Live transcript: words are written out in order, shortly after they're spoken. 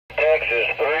Texas,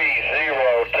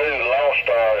 302 Lone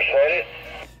Star, said it.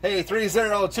 Hey,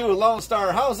 302 Lone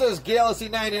Star, how's this Galaxy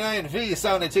 99V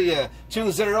sounding to you?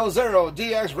 200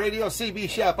 DX Radio CB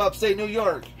Shop, upstate New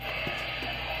York.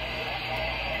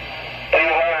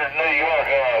 200 New York,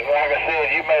 like I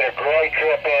said, you made a great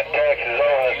trip in Texas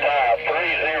over the top.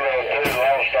 302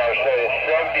 Lone Star, said it.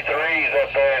 73s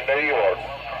up there in New York.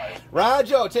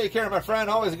 Roger, take care, my friend.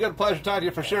 Always a good pleasure talking to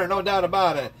you for sure, no doubt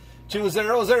about it.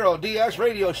 200 DX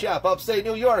Radio Shop, upstate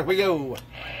New York. We go.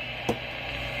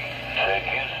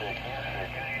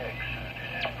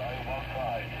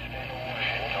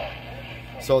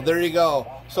 So there you go.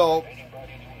 So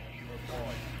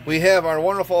we have our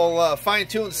wonderful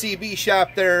fine-tuned CB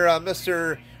shop there,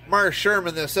 Mr. Mark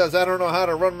Sherman, that says, I don't know how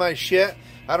to run my shit.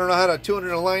 I don't know how to tune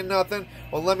in a line, nothing.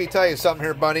 Well, let me tell you something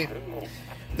here, buddy.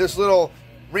 This little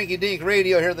rinky-dink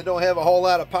radio here that don't have a whole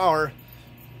lot of power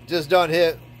just done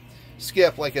hit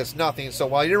skip like it's nothing. So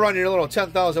while you're running your little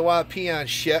 10,000 watt peon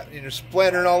shit and you're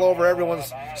splattering all over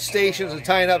everyone's stations and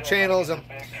tying up channels and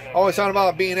always talking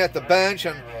about being at the bench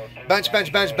and bench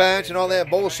and all that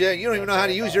bullshit, you don't even know how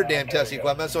to use your damn test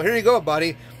equipment. So here you go,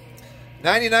 buddy.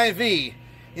 99V.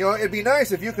 You know, it'd be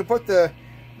nice if you could put put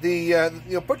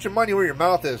your money where your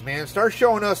mouth is, man. Start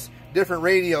showing us different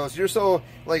radios. You're so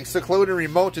like secluded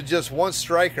remote to just one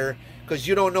striker because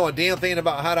you don't know a damn thing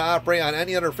about how to operate on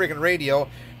any other freaking radio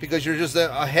because you're just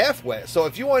a halfwit. So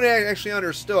if you want to actually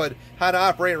understood how to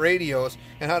operate radios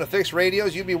and how to fix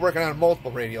radios, you'd be working on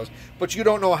multiple radios. But you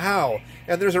don't know how.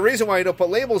 And there's a reason why you don't put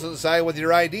labels inside with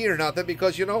your ID or nothing,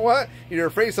 because you know what? You're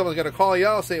afraid someone's going to call you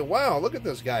out and say, wow, look at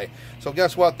this guy. So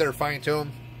guess what there,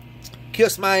 fine-tune?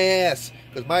 Kiss my ass,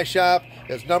 because my shop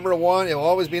is #1. It will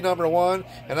always be #1,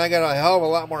 and I got a hell of a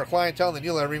lot more clientele than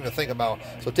you'll ever even think about.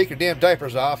 So take your damn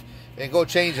diapers off and go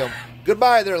change them.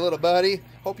 Goodbye there, little buddy.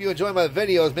 Hope you enjoy my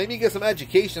videos. Maybe you get some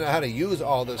education on how to use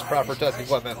all this proper test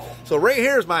equipment. So right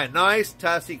here is my nice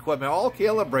test equipment, all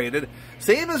calibrated.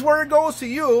 Same as where it goes to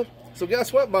you. So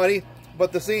guess what, buddy?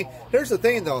 But see, here's the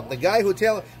thing, though. The guy who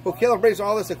calibrates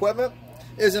all this equipment,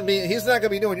 he's not going to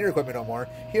be doing your equipment no more.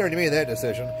 He already made that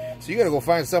decision. So you got to go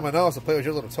find someone else to play with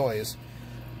your little toys.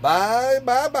 Bye,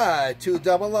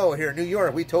 200 here in New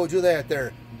York. We told you that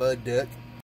there, bud duck.